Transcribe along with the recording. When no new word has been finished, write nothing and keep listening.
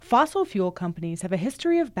Fossil fuel companies have a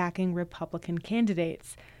history of backing Republican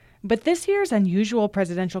candidates. But this year's unusual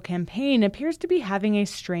presidential campaign appears to be having a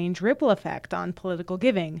strange ripple effect on political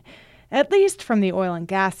giving, at least from the oil and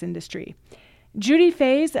gas industry. Judy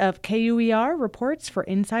Faze of KUER reports for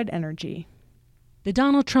Inside Energy. The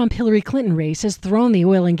Donald Trump-Hillary Clinton race has thrown the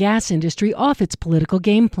oil and gas industry off its political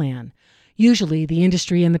game plan. Usually, the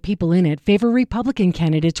industry and the people in it favor Republican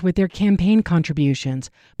candidates with their campaign contributions,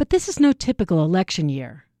 but this is no typical election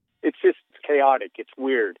year. It's just chaotic. It's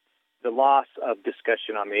weird. The loss of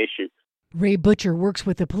discussion on the issue. Ray Butcher works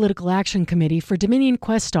with the Political Action Committee for Dominion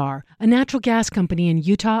Questar, a natural gas company in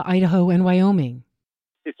Utah, Idaho, and Wyoming.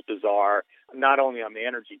 It's bizarre, not only on the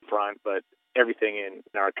energy front, but everything in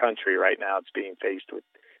our country right now. It's being faced with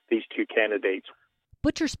these two candidates.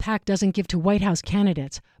 Butcher's PAC doesn't give to White House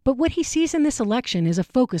candidates, but what he sees in this election is a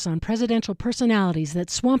focus on presidential personalities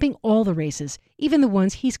that's swamping all the races, even the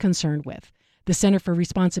ones he's concerned with. The Center for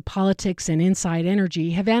Responsive Politics and Inside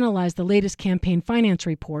Energy have analyzed the latest campaign finance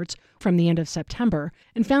reports from the end of September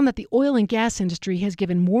and found that the oil and gas industry has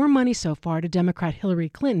given more money so far to Democrat Hillary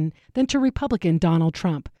Clinton than to Republican Donald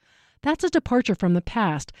Trump. That's a departure from the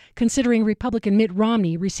past, considering Republican Mitt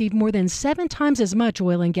Romney received more than 7 times as much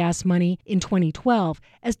oil and gas money in 2012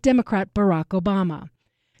 as Democrat Barack Obama.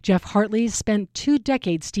 Jeff Hartley spent 2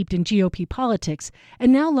 decades steeped in GOP politics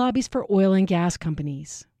and now lobbies for oil and gas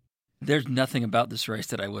companies. There's nothing about this race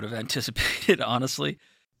that I would have anticipated, honestly.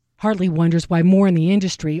 Hartley wonders why more in the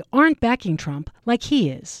industry aren't backing Trump like he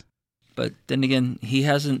is. But then again, he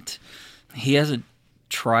hasn't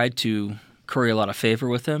tried to curry a lot of favor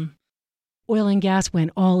with him. Oil and gas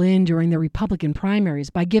went all in during the Republican primaries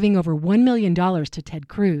by giving over $1 million to Ted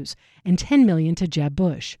Cruz and $10 million to Jeb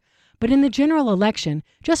Bush. But in the general election,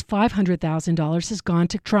 just $500,000 has gone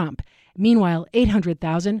to Trump. Meanwhile,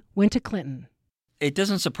 $800,000 went to Clinton. It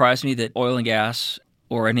doesn't surprise me that oil and gas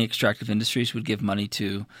or any extractive industries would give money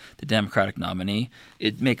to the Democratic nominee.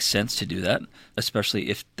 It makes sense to do that,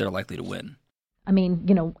 especially if they're likely to win. I mean,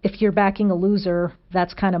 if you're backing a loser,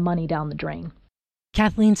 that's kind of money down the drain.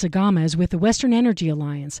 Kathleen Sagama is with the Western Energy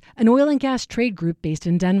Alliance, an oil and gas trade group based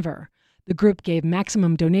in Denver. The group gave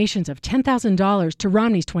maximum donations of $10,000 to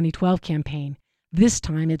Romney's 2012 campaign. This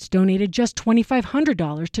time it's donated just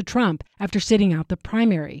 $2,500 to Trump after sitting out the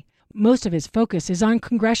primary. Most of his focus is on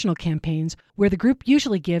congressional campaigns, where the group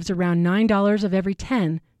usually gives around $9 of every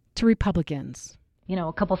 10 to Republicans.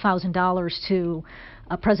 A couple $1,000s to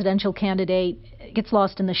a presidential candidate gets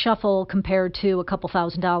lost in the shuffle compared to a couple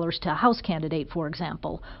 $1,000s to a House candidate, for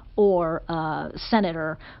example, or a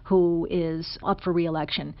senator who is up for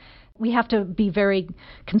re-election. We have to be very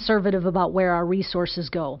conservative about where our resources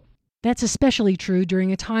go. That's especially true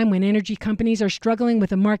during a time when energy companies are struggling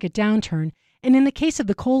with a market downturn, and in the case of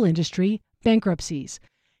the coal industry, bankruptcies.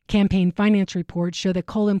 Campaign finance reports show that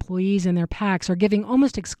coal employees and their PACs are giving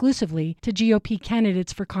almost exclusively to GOP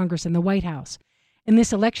candidates for Congress and the White House. In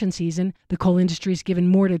this election season, the coal industry's given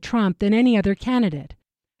more to Trump than any other candidate.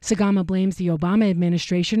 Sagama blames the Obama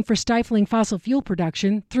administration for stifling fossil fuel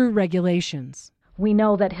production through regulations. We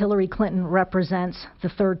know that Hillary Clinton represents the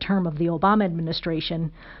third term of the Obama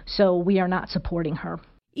administration, so we are not supporting her.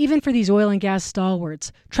 Even for these oil and gas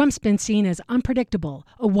stalwarts, Trump's been seen as unpredictable,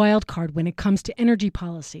 a wild card when it comes to energy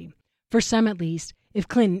policy. For some at least, if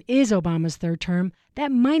Clinton is Obama's third term, that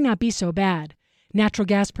might not be so bad. Natural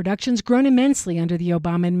gas production's grown immensely under the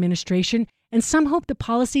Obama administration, and some hope the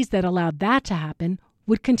policies that allowed that to happen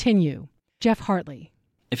would continue. Jeff Hartley.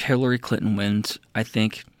 If Hillary Clinton wins,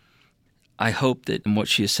 I hope that what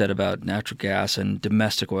she has said about natural gas and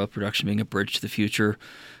domestic oil production being a bridge to the future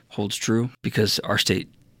holds true, because our state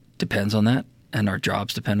depends on that, and our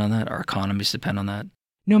jobs depend on that, our economies depend on that.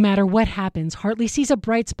 No matter what happens, Hartley sees a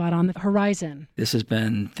bright spot on the horizon. This has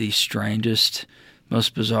been the strangest,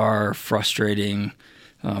 most bizarre, frustrating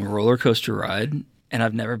roller coaster ride, and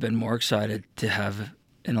I've never been more excited to have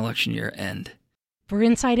an election year end. For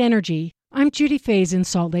Inside Energy, I'm Judy Faze in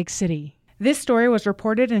Salt Lake City. This story was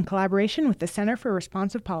reported in collaboration with the Center for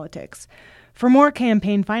Responsive Politics. For more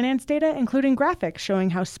campaign finance data, including graphics showing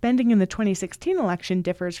how spending in the 2016 election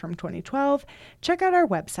differs from 2012, check out our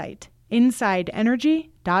website,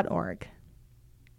 insideenergy.org.